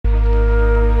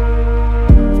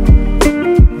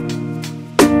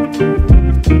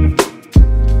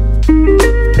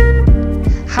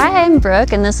I'm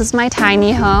Brooke, and this is my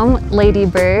tiny home,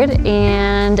 Ladybird,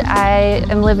 and I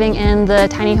am living in the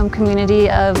tiny home community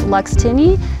of Lux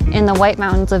Tiny in the White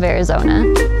Mountains of Arizona.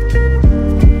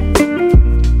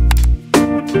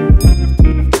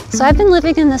 So I've been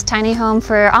living in this tiny home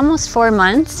for almost 4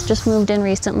 months, just moved in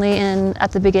recently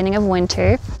at the beginning of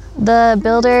winter. The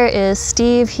builder is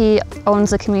Steve. He owns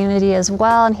the community as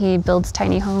well, and he builds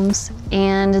tiny homes.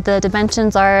 And the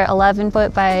dimensions are 11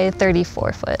 foot by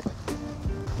 34 foot.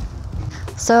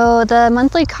 So the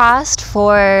monthly cost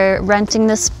for renting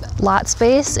this lot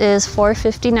space is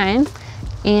 $459,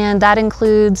 and that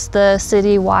includes the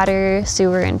city water,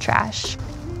 sewer, and trash.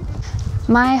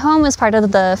 My home is part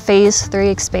of the Phase 3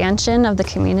 expansion of the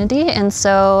community, and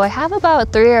so I have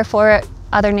about 3 or 4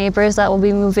 other neighbors that will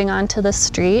be moving onto the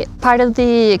street. Part of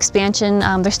the expansion,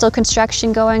 there's still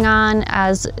construction going on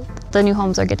as the new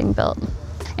homes are getting built.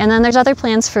 And then there's other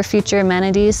plans for future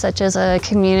amenities such as a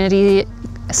community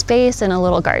space and a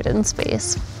little garden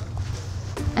space.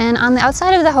 And on the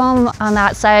outside of the home, on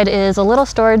that side, is a little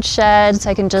storage shed, so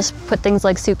I can just put things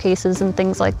like suitcases and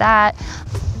things like that.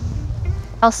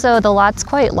 Also, the lot's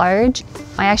quite large.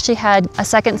 I actually had a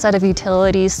second set of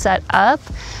utilities set up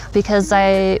because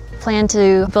I plan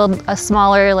to build a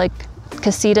smaller, like,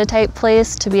 casita type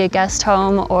place to be a guest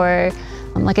home or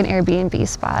like an Airbnb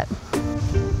spot.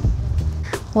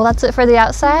 Well, that's it for the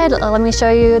outside. Let me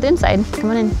show you the inside. Come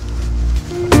on in.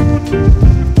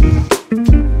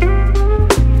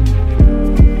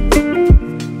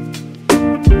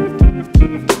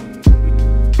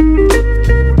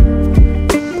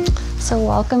 So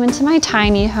welcome into my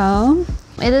tiny home.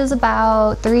 It is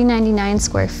about 399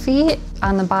 square feet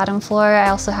on the bottom floor. I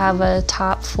also have a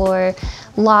top floor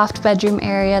loft bedroom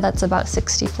area that's about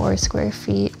 64 square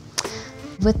feet.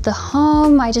 With the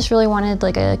home, I just really wanted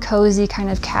like a cozy kind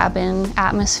of cabin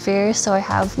atmosphere, so I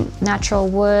have natural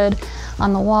wood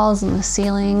on the walls and the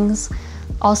ceilings.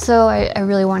 Also, I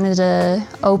really wanted an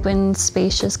open,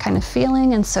 spacious kind of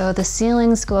feeling, and so the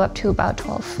ceilings go up to about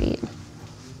 12 feet.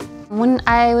 When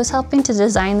I was helping to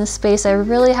design this space, I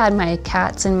really had my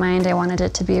cats in mind. I wanted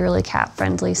it to be a really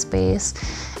cat-friendly space.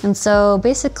 And so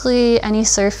basically any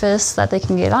surface that they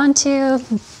can get onto,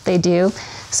 they do.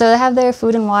 So they have their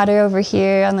food and water over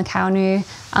here on the counter.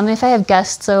 If I have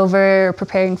guests over or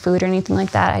preparing food or anything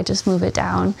like that, I just move it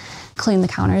down. Clean the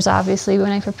counters, obviously,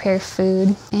 when I prepare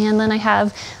food. And then I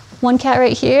have one cat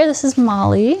right here. This is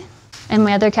Molly. And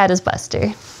my other cat is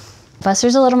Buster.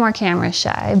 Buster's a little more camera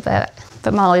shy, but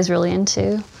Molly's really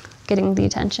into getting the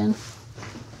attention.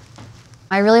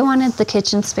 I really wanted the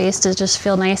kitchen space to just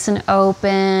feel nice and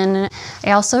open.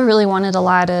 I also really wanted a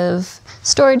lot of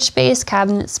storage space,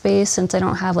 cabinet space, since I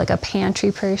don't have like a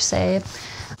pantry per se.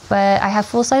 But I have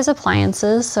full-size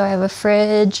appliances, so I have a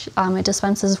fridge, it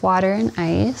dispenses water and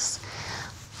ice.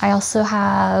 I also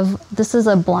have, this is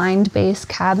a blind-based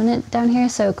cabinet down here,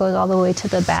 so it goes all the way to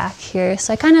the back here.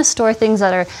 So I kind of store things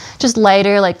that are just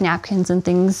lighter, like napkins and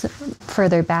things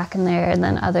further back in there, and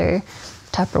then other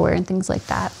Tupperware and things like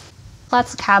that.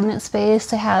 Lots of cabinet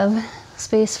space. I have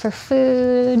space for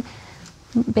food,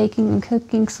 baking and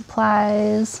cooking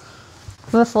supplies.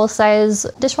 I have a full-size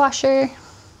dishwasher,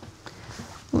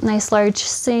 nice large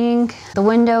sink. The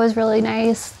window is really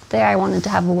nice there. I wanted to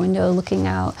have a window looking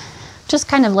out, just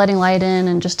kind of letting light in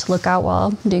and just to look out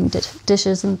while doing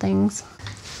dishes and things.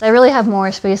 I really have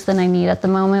more space than I need at the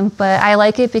moment, but I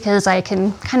like it because I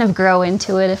can kind of grow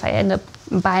into it if I end up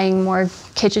buying more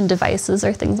kitchen devices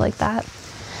or things like that.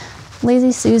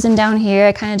 Lazy Susan down here,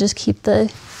 I kind of just keep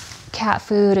the cat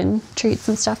food and treats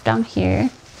and stuff down here.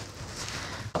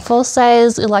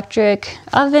 Full-size electric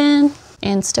oven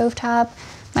and stovetop,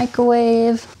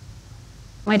 microwave.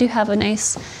 I do have a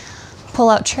nice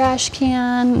pull-out trash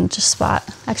can and just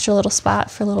extra little spot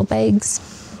for little bags.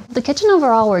 The kitchen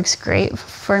overall works great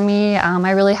for me.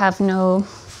 I really have no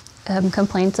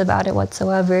complaints about it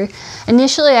whatsoever.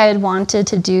 Initially, I had wanted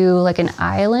to do like an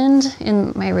island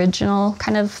in my original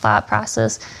kind of thought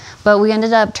process, but we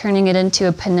ended up turning it into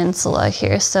a peninsula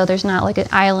here. So there's not like an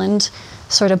island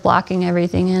sort of blocking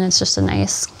everything in. It's just a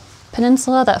nice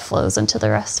peninsula that flows into the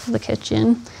rest of the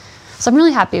kitchen. So I'm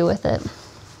really happy with it.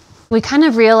 We kind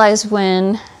of realized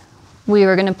when we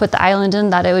were going to put the island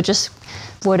in that it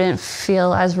wouldn't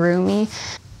feel as roomy.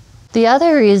 The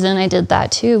other reason I did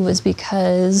that too was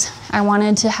because I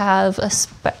wanted to have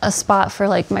a spot for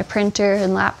like my printer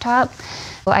and laptop.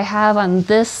 I have on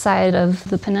this side of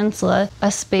the peninsula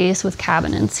a space with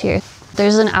cabinets here.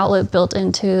 There's an outlet built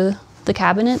into the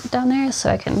cabinet down there, so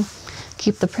I can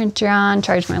keep the printer on,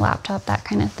 charge my laptop, that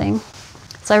kind of thing.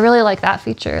 So I really like that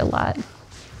feature a lot.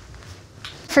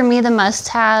 For me, the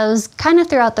must-haves, kind of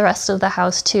throughout the rest of the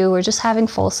house too, we're just having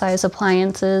full-size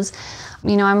appliances.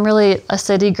 You know, I'm really a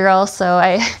city girl, so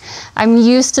I'm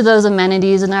used to those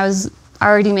amenities, and I was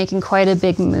already making quite a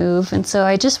big move, and so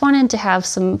I just wanted to have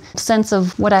some sense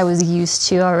of what I was used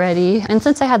to already. And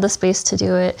since I had the space to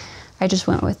do it, I just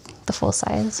went with the full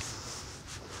size.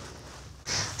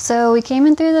 So we came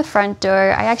in through the front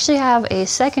door. I actually have a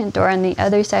second door on the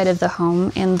other side of the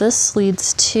home, and this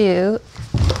leads to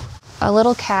a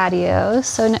little catio.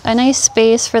 So a nice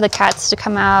space for the cats to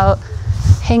come out,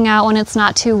 hang out when it's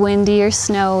not too windy or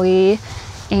snowy.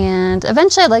 And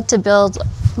eventually I'd like to build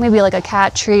maybe like a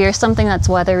cat tree or something that's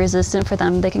weather resistant for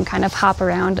them. They can kind of hop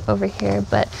around over here,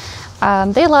 but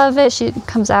they love it. She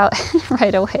comes out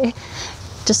right away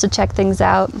just to check things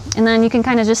out. And then you can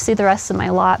kind of just see the rest of my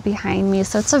lot behind me.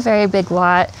 So it's a very big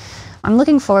lot. I'm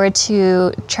looking forward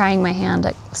to trying my hand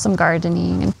at some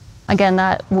gardening. And again,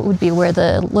 that would be where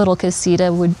the little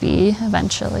casita would be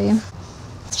eventually.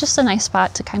 It's just a nice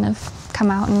spot to kind of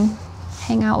come out and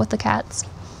hang out with the cats.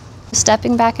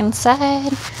 Stepping back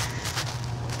inside,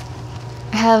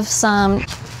 I have some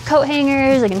coat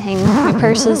hangers. I can hang my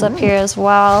purses up here as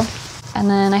well. And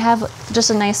then I have just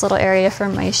a nice little area for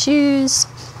my shoes.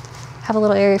 Have a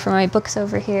little area for my books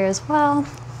over here as well.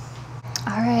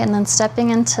 All right, and then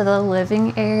stepping into the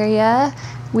living area,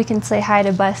 we can say hi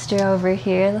to Buster over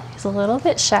here. He's a little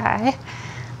bit shy.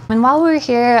 And while we're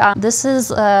here, this is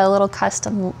a little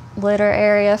custom litter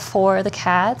area for the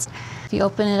cats. If you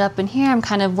open it up in here, I'm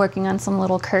kind of working on some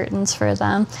little curtains for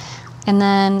them. And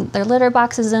then their litter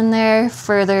box is in there.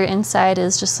 Further inside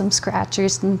is just some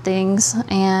scratchers and things.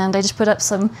 And I just put up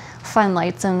some fun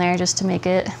lights in there just to make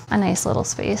it a nice little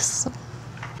space.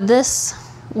 This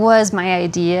was my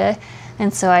idea,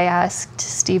 and so I asked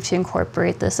Steve to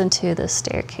incorporate this into the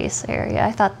staircase area.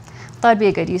 I thought that'd be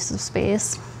a good use of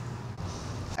space.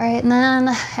 All right, and then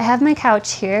I have my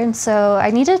couch here, and so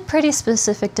I needed pretty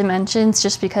specific dimensions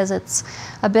just because it's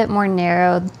a bit more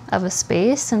narrow of a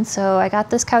space, and so I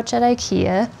got this couch at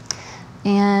IKEA,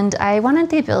 and I wanted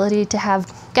the ability to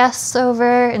have guests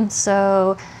over, and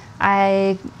so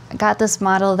I got this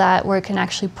model where it can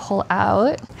actually pull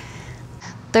out.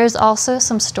 There's also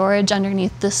some storage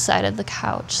underneath this side of the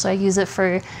couch, so I use it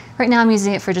for, right now I'm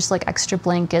using it for just like extra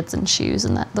blankets and shoes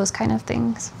and those kind of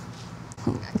things.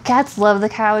 Cats love the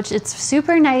couch. It's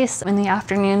super nice in the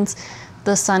afternoons.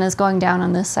 The sun is going down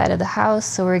on this side of the house,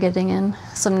 so we're getting in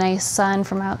some nice sun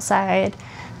from outside,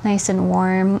 nice and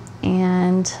warm.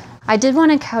 And I did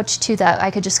want a couch too that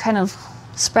I could just kind of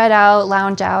spread out,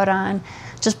 lounge out on,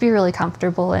 just be really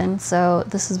comfortable in. So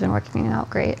this has been working out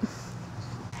great.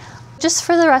 Just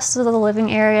for the rest of the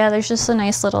living area, there's just a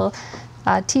nice little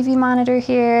TV monitor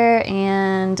here,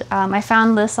 and I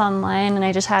found this online and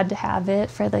I just had to have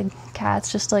it for the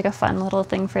cats, just like a fun little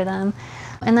thing for them.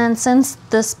 And then since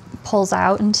this pulls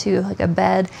out into like a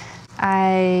bed,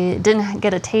 I didn't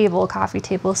get a coffee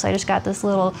table, so I just got this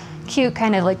little cute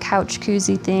kind of like couch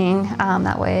koozie thing.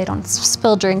 That way I don't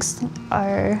spill drinks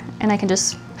and I can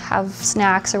just have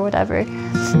snacks or whatever.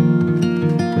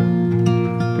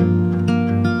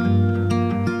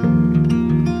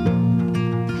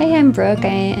 Hey, I'm Brooke. I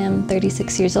am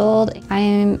 36 years old. I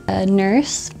am a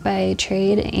nurse by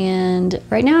trade, and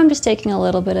right now I'm just taking a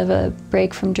little bit of a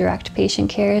break from direct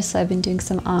patient care, so I've been doing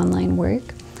some online work.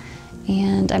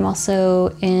 And I'm also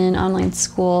in online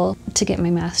school to get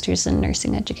my master's in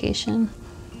nursing education.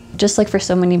 Just like for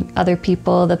so many other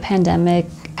people, the pandemic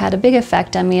had a big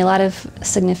effect on me. A lot of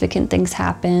significant things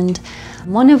happened.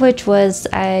 One of which was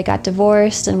I got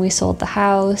divorced and we sold the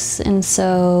house, and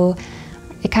so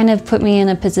it kind of put me in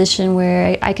a position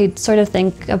where I could sort of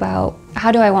think about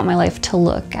how do I want my life to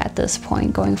look at this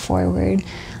point going forward.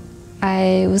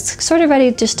 I was sort of ready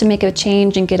just to make a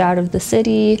change and get out of the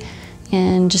city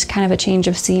and just kind of a change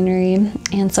of scenery.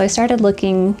 And so I started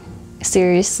looking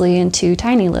seriously into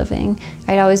tiny living.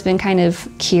 I'd always been kind of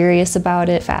curious about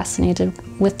it, fascinated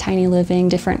with tiny living,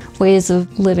 different ways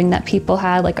of living that people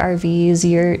had, like RVs,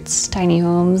 yurts, tiny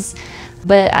homes.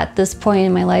 But at this point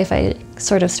in my life, I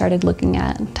sort of started looking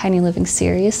at tiny living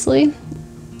seriously.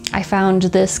 I found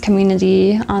this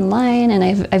community online, and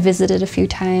I visited a few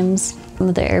times, some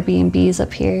of the Airbnbs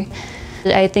up here.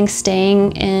 I think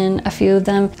staying in a few of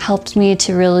them helped me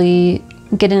to really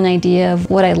get an idea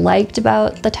of what I liked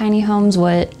about the tiny homes,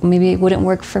 what maybe wouldn't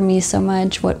work for me so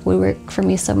much, what would work for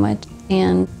me so much.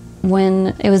 And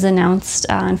when it was announced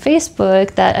on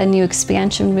Facebook that a new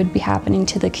expansion would be happening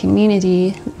to the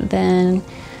community, then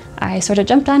I sort of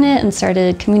jumped on it and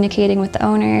started communicating with the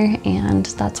owner, and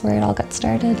that's where it all got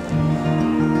started.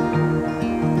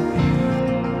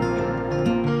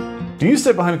 Do you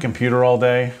sit behind a computer all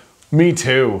day? Me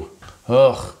too.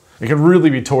 Ugh. It can really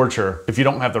be torture if you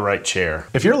don't have the right chair.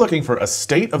 If you're looking for a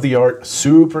state-of-the-art,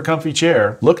 super comfy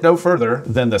chair, look no further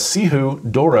than the Sihu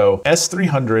Doro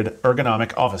S300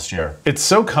 ergonomic office chair. It's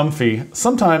so comfy,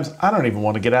 sometimes I don't even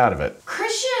want to get out of it.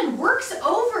 Christian, work's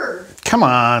over. Come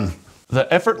on. The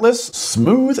effortless,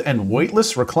 smooth, and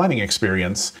weightless reclining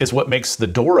experience is what makes the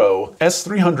Doro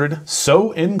S300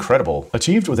 so incredible,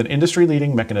 achieved with an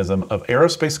industry-leading mechanism of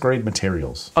aerospace-grade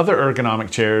materials. Other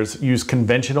ergonomic chairs use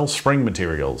conventional spring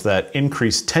materials that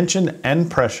increase tension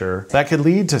and pressure that could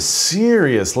lead to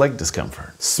serious leg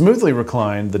discomfort. Smoothly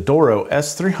recline the Doro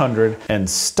S300 and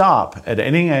stop at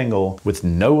any angle with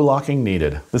no locking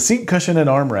needed. The seat cushion and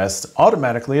armrest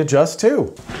automatically adjust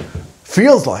too.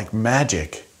 Feels like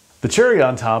magic. The cherry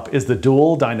on top is the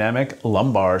dual dynamic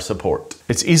lumbar support.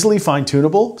 It's easily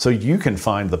fine-tunable, so you can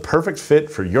find the perfect fit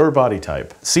for your body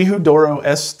type. Sihu Doro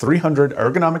S300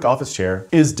 ergonomic office chair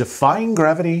is defying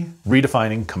gravity,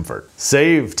 redefining comfort.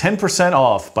 Save 10%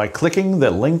 off by clicking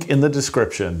the link in the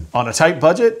description. On a tight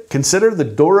budget, consider the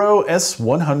Doro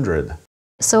S100.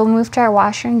 So we'll move to our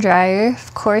washer and dryer.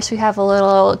 Of course, we have a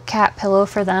little cat pillow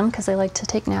for them because they like to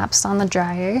take naps on the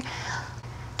dryer.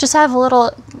 Just have a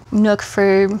little nook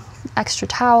for extra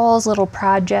towels, little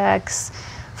projects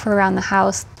for around the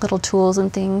house, little tools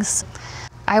and things.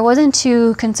 I wasn't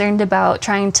too concerned about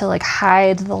trying to like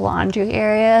hide the laundry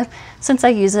area since I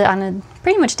use it on a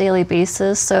pretty much daily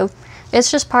basis. So it's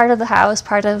just part of the house,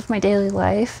 part of my daily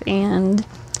life, and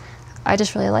I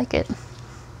just really like it.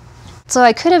 So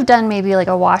I could have done maybe like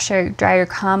a washer dryer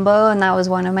combo, and that was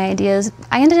one of my ideas.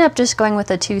 I ended up just going with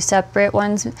the two separate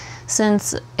ones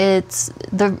since it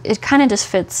kind of just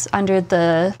fits under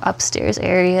the upstairs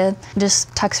area. It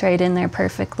just tucks right in there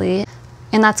perfectly.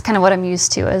 And that's kind of what I'm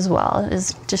used to as well,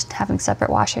 is just having separate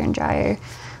washer and dryer.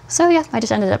 So yeah, I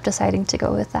just ended up deciding to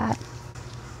go with that.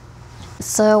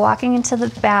 So walking into the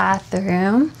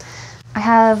bathroom, I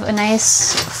have a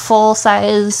nice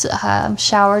full-size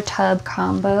shower tub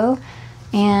combo.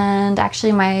 And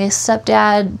actually my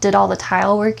stepdad did all the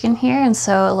tile work in here, and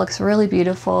so it looks really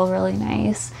beautiful, really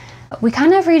nice. We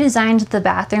kind of redesigned the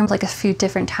bathroom like a few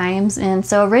different times, and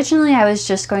so originally I was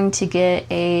just going to get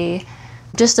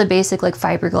just a basic like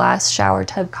fiberglass shower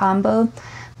tub combo.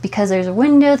 Because there's a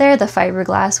window there, the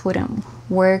fiberglass wouldn't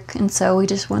work, and so we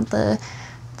just went the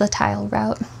tile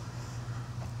route.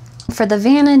 For the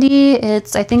vanity, I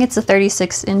think it's a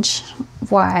 36-inch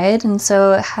wide, and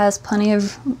so it has plenty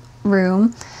of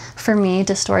room for me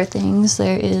to store things.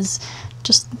 There is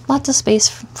just lots of space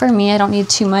for me. I don't need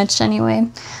too much anyway.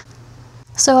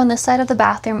 So on this side of the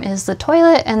bathroom is the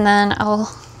toilet, and then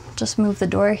I'll just move the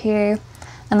door here.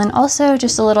 And then also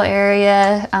just a little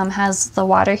area has the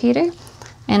water heater.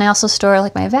 And I also store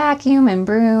like my vacuum and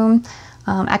broom,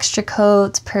 extra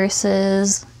coats,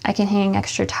 purses. I can hang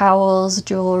extra towels,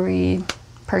 jewelry,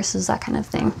 purses, that kind of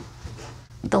thing.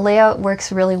 The layout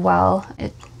works really well.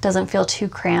 It doesn't feel too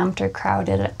cramped or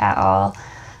crowded at all.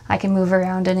 I can move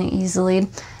around in it easily.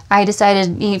 I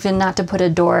decided even not to put a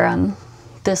door on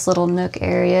this little nook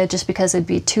area just because it'd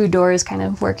be two doors kind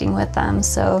of working with them,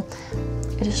 so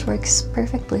it just works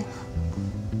perfectly.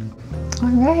 All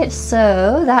right,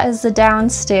 so that is the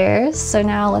downstairs. So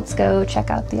now let's go check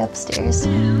out the upstairs.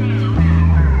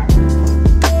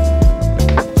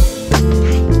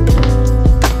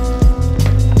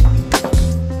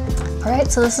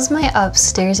 So this is my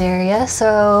upstairs area.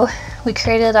 So we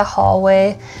created a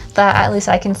hallway that at least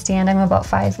I can stand. I'm about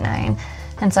 5'9",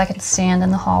 and so I can stand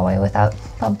in the hallway without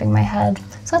bumping my head.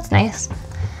 So that's nice.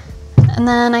 And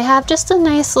then I have just a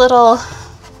nice little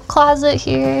closet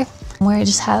here where I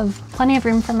just have plenty of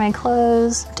room for my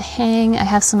clothes to hang. I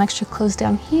have some extra clothes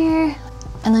down here,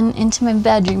 and then into my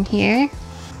bedroom here.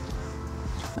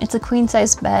 It's a queen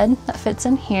size bed that fits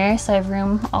in here, so I have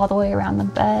room all the way around the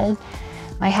bed.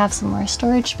 I have some more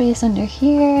storage space under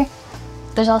here.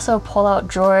 There's also a pull-out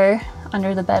drawer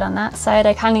under the bed on that side.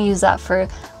 I kind of use that for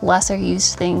lesser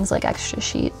used things like extra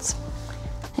sheets.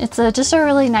 It's just a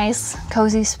really nice,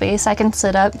 cozy space. I can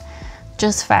sit up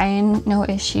just fine, no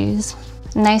issues.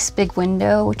 Nice big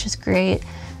window, which is great.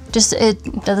 Just it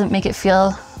doesn't make it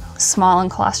feel small and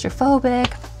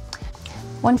claustrophobic.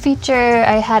 One feature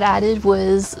I had added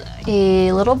was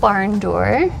a little barn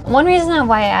door. One reason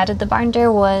why I added the barn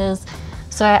door was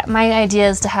my idea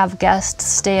is to have guests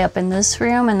stay up in this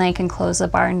room and they can close the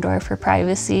barn door for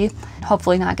privacy,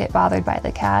 hopefully not get bothered by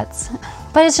the cats.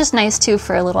 But it's just nice too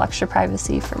for a little extra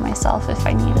privacy for myself if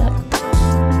I need it.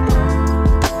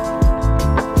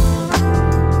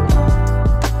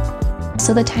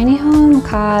 So the tiny home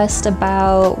cost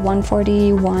about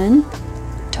 $141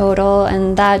 total,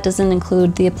 and that doesn't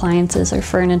include the appliances or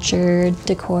furniture,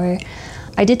 decor.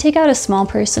 I did take out a small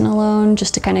personal loan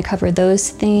just to kind of cover those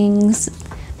things.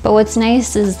 But what's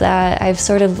nice is that I've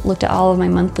sort of looked at all of my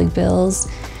monthly bills.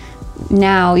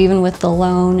 Now, even with the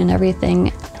loan and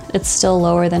everything, it's still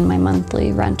lower than my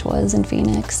monthly rent was in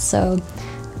Phoenix, so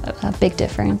a big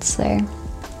difference there.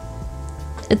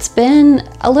 It's been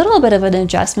a little bit of an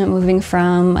adjustment moving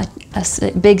from a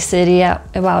big city at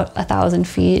about 1,000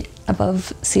 feet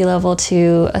above sea level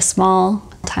to a small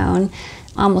town,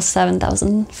 almost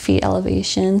 7,000 feet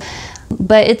elevation.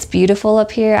 But it's beautiful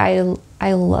up here.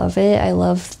 I love it. I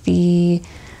love the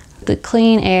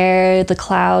clean air, the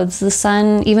clouds, the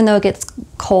sun. Even though it gets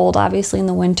cold, obviously, in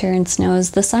the winter and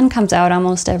snows, the sun comes out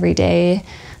almost every day.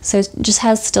 So it just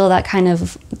has still that kind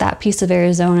of, that piece of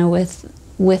Arizona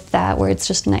with that, where it's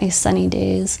just nice sunny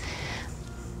days.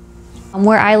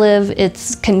 Where I live,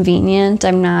 it's convenient.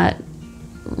 I'm not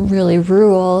really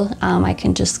rural. I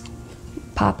can just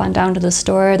pop on down to the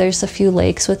store. There's a few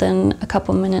lakes within a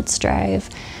couple minutes drive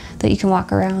that you can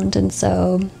walk around, and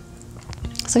so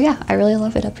yeah, I really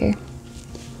love it up here.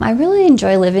 I really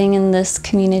enjoy living in this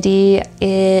community.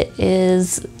 It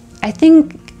is, I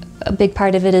think a big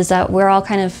part of it is that we're all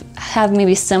kind of have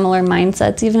maybe similar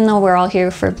mindsets, even though we're all here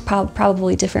for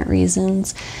probably different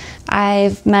reasons.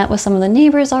 I've met with some of the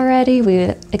neighbors already.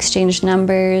 We exchanged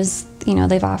numbers. You know,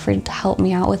 they've offered to help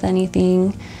me out with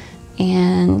anything.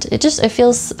 And it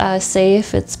feels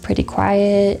safe. It's pretty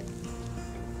quiet.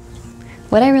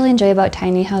 What I really enjoy about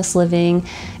tiny house living,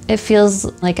 it feels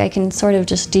like I can sort of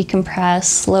just decompress,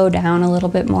 slow down a little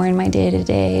bit more in my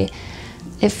day-to-day.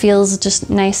 It feels just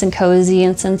nice and cozy,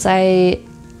 and since I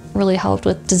really helped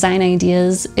with design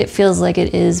ideas, it feels like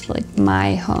it is like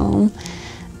my home,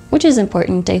 which is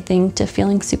important, I think, to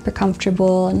feeling super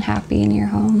comfortable and happy in your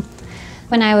home.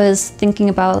 When I was thinking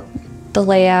about the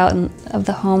layout of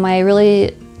the home, I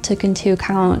really took into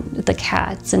account the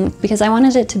cats, and because I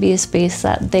wanted it to be a space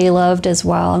that they loved as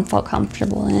well and felt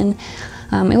comfortable in.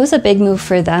 It was a big move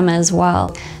for them as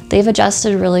well. They've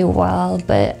adjusted really well,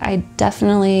 but I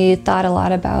definitely thought a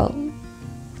lot about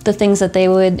the things that they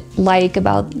would like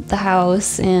about the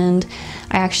house, and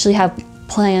I actually have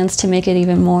plans to make it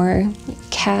even more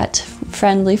cat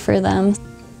friendly for them.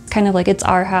 Kind of like it's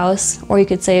our house, or you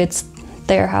could say it's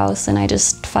their house, and I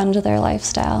just fund their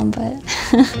lifestyle, but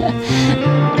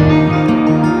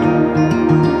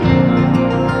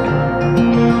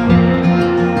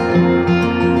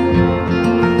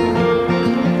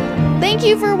Thank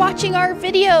you for watching our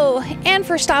video and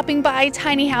for stopping by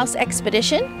Tiny House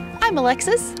Expedition. I'm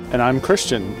Alexis. And I'm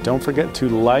Christian. Don't forget to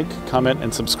like, comment,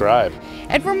 and subscribe.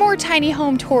 And for more tiny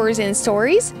home tours and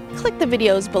stories, click the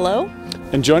videos below.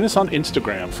 And join us on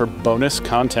Instagram for bonus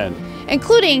content,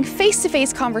 including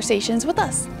face-to-face conversations with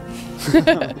us.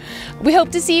 We hope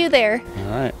to see you there.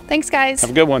 All right. Thanks, guys. Have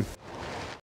a good one.